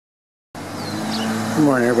Good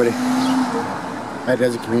morning, everybody. I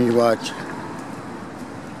does a community watch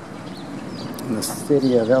in the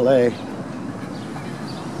city of LA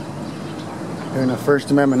doing a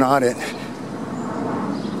First Amendment audit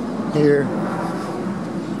here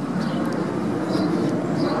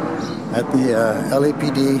at the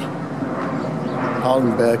LAPD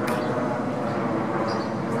Hollenbeck.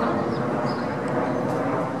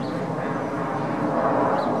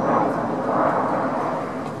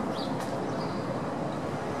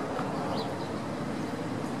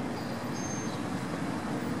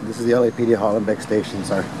 This is the LAPD Hollenbeck station,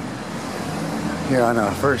 sorry. Here on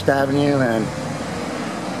First Avenue and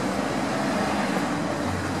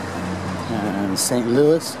St.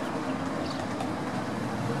 Louis.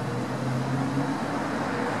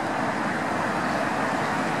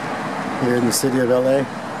 Here in the city of LA.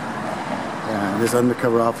 And this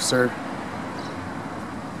undercover officer,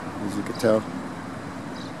 as you can tell.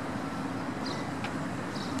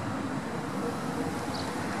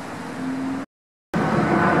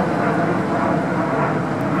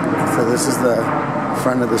 So this is the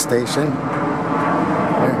front of the station.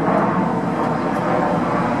 Here.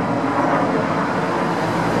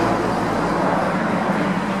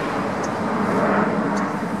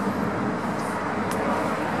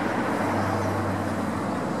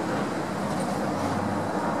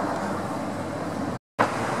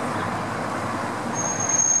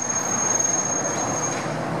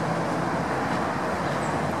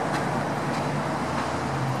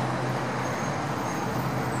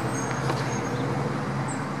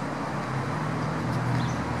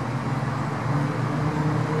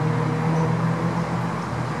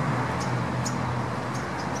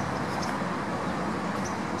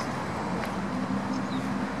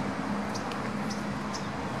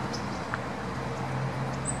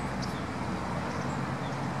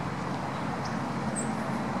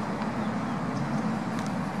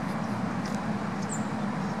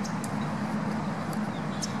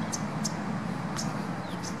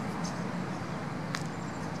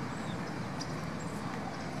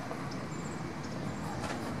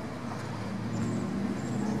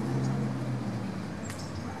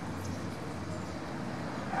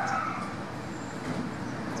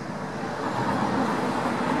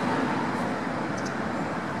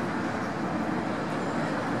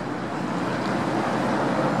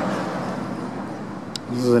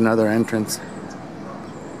 This is another entrance.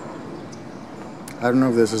 I don't know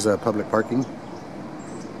if this is a public parking.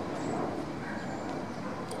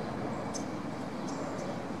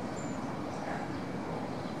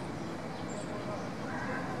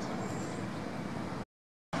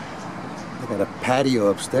 They got a patio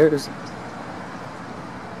upstairs.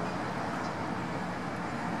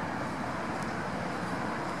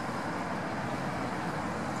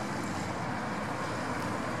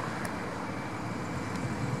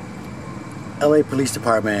 LA Police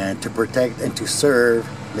Department, to protect and to serve.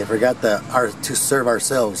 They forgot to serve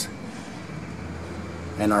ourselves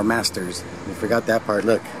and our masters. They forgot that part.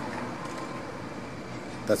 Look,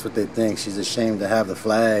 that's what they think. She's ashamed to have the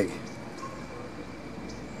flag.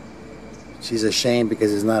 She's ashamed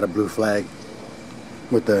because it's not a blue flag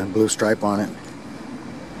with the blue stripe on it.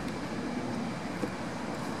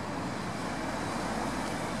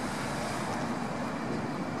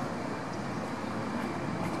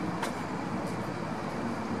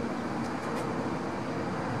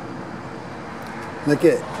 Look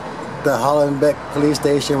at the Hollenbeck police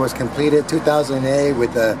station was completed 2008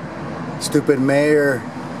 with the stupid mayor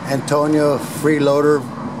Antonio Freeloader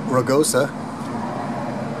Ragosa.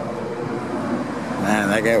 Man,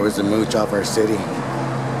 that guy was a mooch off our city.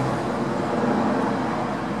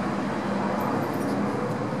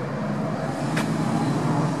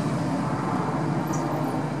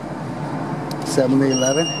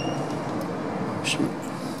 $7-11. Shoot.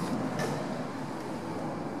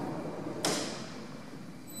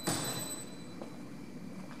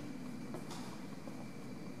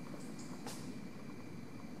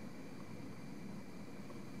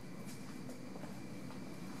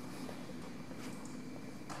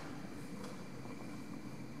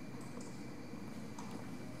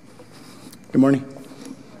 Good morning.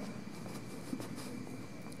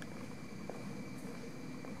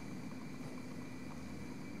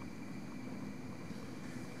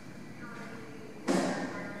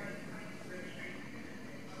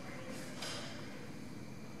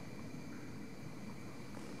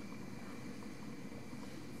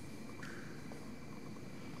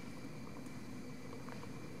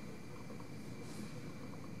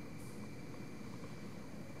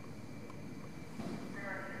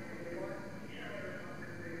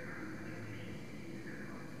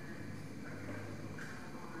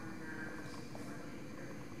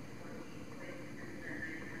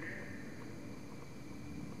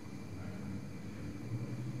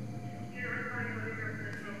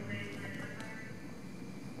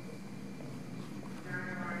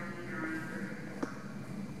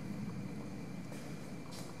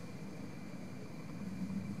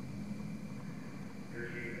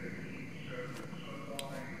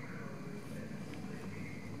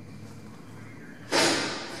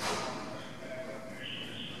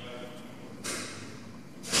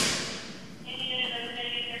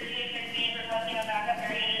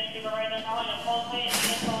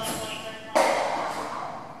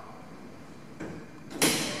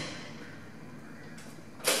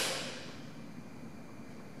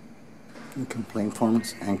 And complaint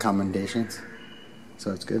forms and commendations.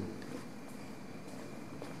 So it's good.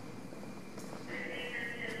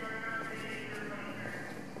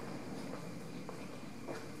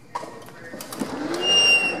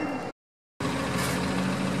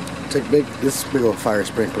 Take this big old fire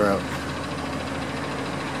sprinkler out.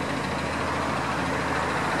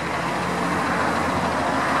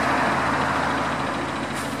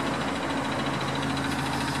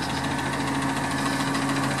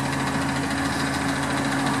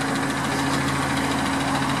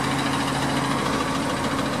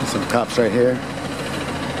 Some cops right here.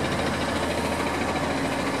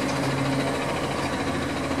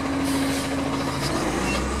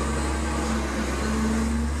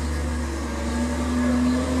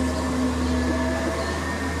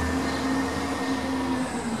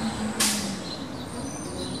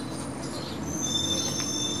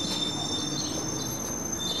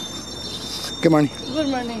 Good morning. Good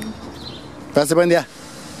morning. Pase buen día.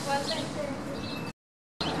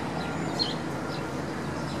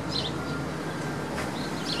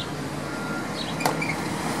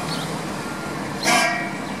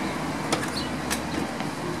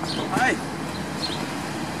 Hi.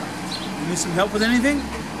 You need some help with anything?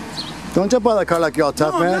 Don't jump out of the car like you're all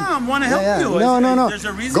tough, man. No, I want to help you. No. There's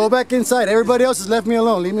a reason? Go back inside. Everybody else has left me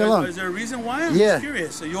alone. Leave me alone. Is there a reason why? I'm Yeah. just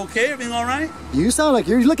curious. Are you okay? Everything all right? You sound like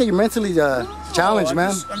you look like you're mentally challenged,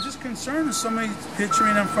 man. I'm just concerned if somebody's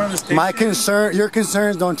picturing in front of the station. Your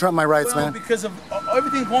concerns don't trump my rights, Well, man. because of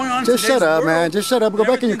everything going on in Just today's shut up, world. man. Just shut up. Go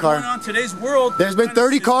back in your car. Everything going on in today's world. There's been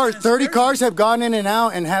 30 cars. 30 scary. cars have gone in and out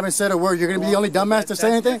and haven't said a word. You're gonna be the only dumbass to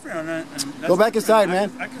say anything? Go back inside,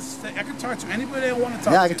 man. I can talk to anybody I want to talk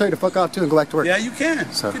to. Yeah, I can tell you to fuck off too and go back to work. Yeah, you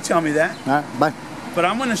can. So. You can tell me that. All right, bye. But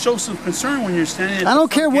I'm going to show some concern when you're standing at I the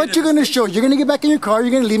don't care front what gate you're of the gonna station. show. You're gonna get back in your car.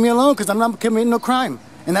 You're gonna leave me alone because I'm not committing no crime.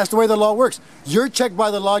 And that's the way the law works. You're checked by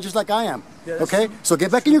the law just like I am. Yeah, that's Okay? true. So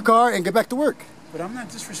get back in your car and get back to work. But I'm not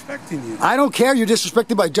disrespecting you. I don't care. You're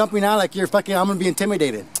disrespected by jumping out like you're fucking. I'm gonna be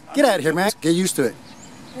intimidated. Get out of here, man. Get used to it.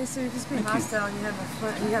 Hey, sir, you're just being hostile.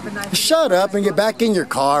 You have a knife. Shut up and get back in your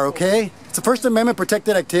car, okay? It's a First Amendment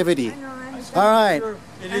protected activity. I know, I understand. All right.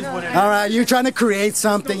 It is what it is. All right. You're trying to create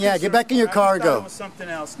something. Yeah. Get back in your car and I thought it go. was something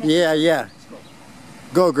else. Yeah.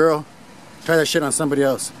 Go, girl. Try that shit on somebody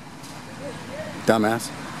else. Dumbass.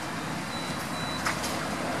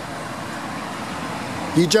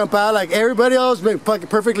 You jump out like everybody else, been fucking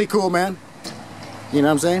perfectly cool, man. You know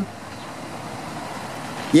what I'm saying?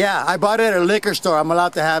 Yeah, I bought it at a liquor store. I'm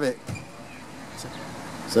allowed to have it.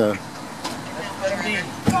 So.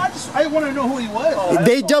 I want to know who he was.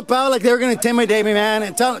 They jump out like they were gonna intimidate me, man.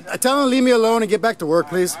 And tell them to leave me alone and get back to work,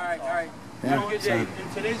 please. All right. Yeah, Have a good day. In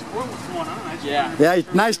today's world, what's going on? Yeah,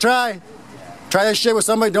 nice try. Try that shit with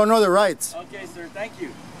somebody who don't know their rights. Okay, sir. Thank you.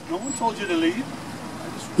 No one told you to leave.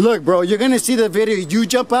 Look, bro, you're gonna see the video. You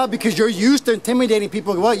jump out because you're used to intimidating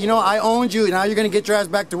people. Well, you know, I owned you. Now you're gonna get your ass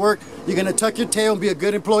back to work. You're gonna tuck your tail and be a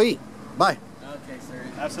good employee. Bye. Okay, sir.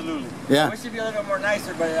 Absolutely. Yeah. I wish you'd be a little bit more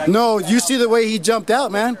nicer, but No, you see the way he jumped out,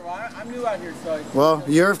 man. Well, I'm new out here, so Well,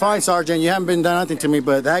 you're fine, Sergeant. You haven't been done nothing to me,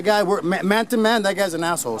 but that guy, man to man, that guy's an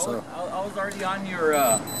asshole. So. I was already on your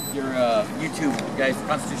YouTube, guys,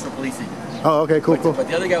 constitutional policing. Oh, okay, cool. But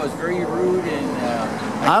the other guy was very rude and.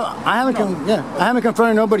 I haven't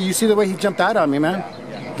confronted nobody. You see the way he jumped out on me, man.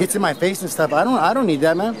 Gets in my face and stuff. I don't need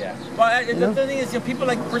that, man. Yeah. Well, the thing is, people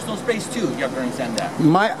like personal space too. You have to understand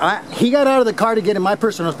that. He got out of the car to get in my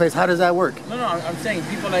personal space. How does that work? No, I'm saying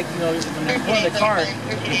people like when they go in the car.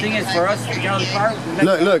 The thing is, for us to get out of the car.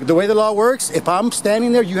 Look. The way the law works, if I'm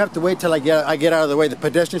standing there, you have to wait till I get out of the way. The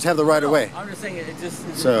pedestrians have the right of way. I'm just saying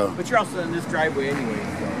So. But you're also in this driveway anyway.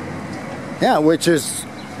 So. Yeah, which is.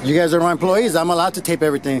 You guys are my employees. I'm allowed to tape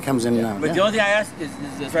everything that comes in and out. But the only thing I ask is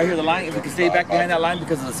right here the line. If we can stay back behind that line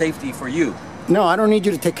because of the safety for you. No, I don't need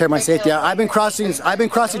you to take care of my safety. I've been crossing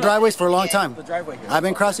driveways for a long time. The driveway here. I've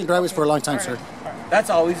been crossing driveways for a long time, sir. That's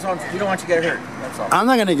all. We don't want you to get hurt. That's all. I'm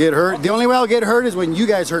not gonna get hurt. The only way I'll get hurt is when you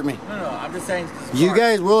guys hurt me. No. I'm just saying. You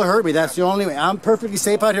guys will hurt me. That's the only way. I'm perfectly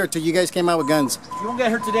safe out here until you guys came out with guns. You won't get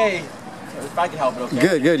hurt today. If I can help it,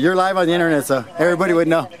 okay? Good. You're live on the internet, so everybody would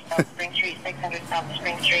know. Spring Street, 600 South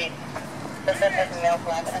Spring Street. Suspect has a male,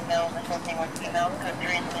 black, unknown, assaulting one female, code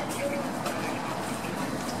 3 incident.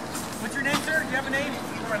 What's your name, sir? Do you have a name?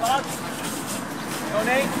 For a log? No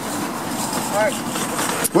name? All right.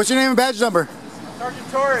 What's your name and badge number? Sergeant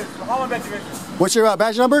Torres, the Hollenbeck Division. What's your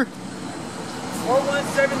badge number?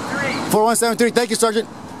 4173. 4173. Thank you, Sergeant.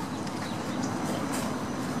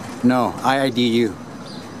 No, I ID you.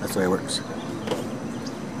 That's the way it works.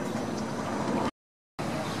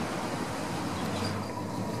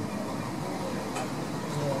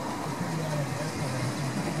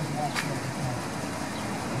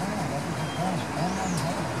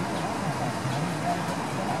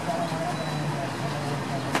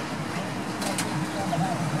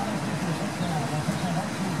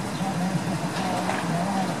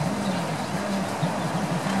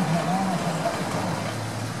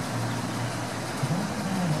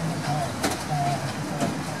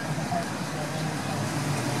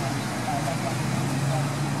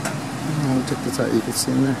 So you can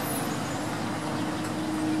see in there.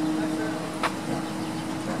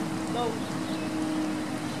 No.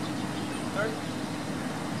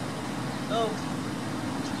 No.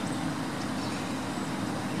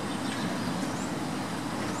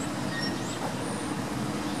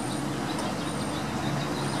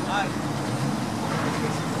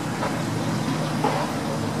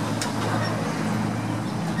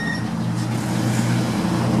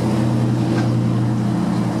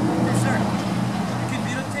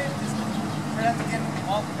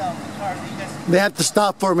 They have to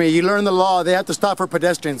stop for me. You learn the law. They have to stop for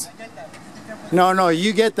pedestrians. No,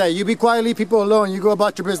 you get that. You be quiet, leave people alone. You go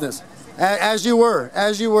about your business. As you were.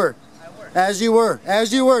 I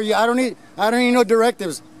don't need no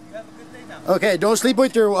directives. Okay, don't sleep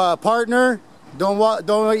with your partner.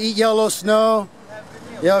 Don't eat yellow snow.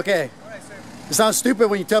 Yeah, okay. It sounds stupid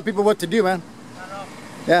when you tell people what to do, man.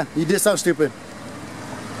 Yeah, you did sound stupid.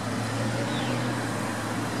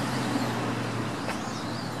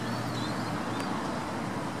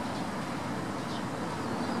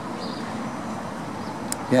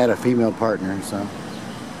 He had a female partner, so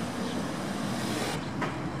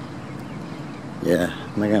yeah,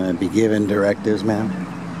 I'm not gonna be giving directives, man.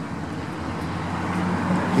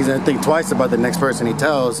 He's gonna think twice about the next person he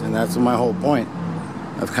tells, and that's my whole point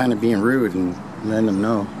of kind of being rude and letting them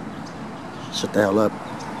know, shut the hell up,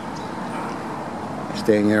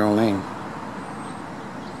 stay in your own lane.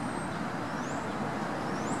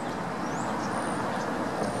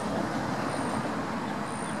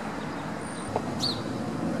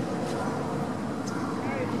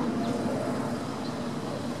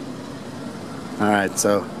 Alright,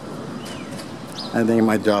 so I think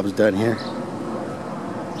my job's done here.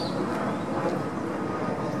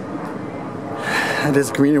 I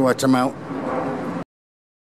just community watch, I'm out.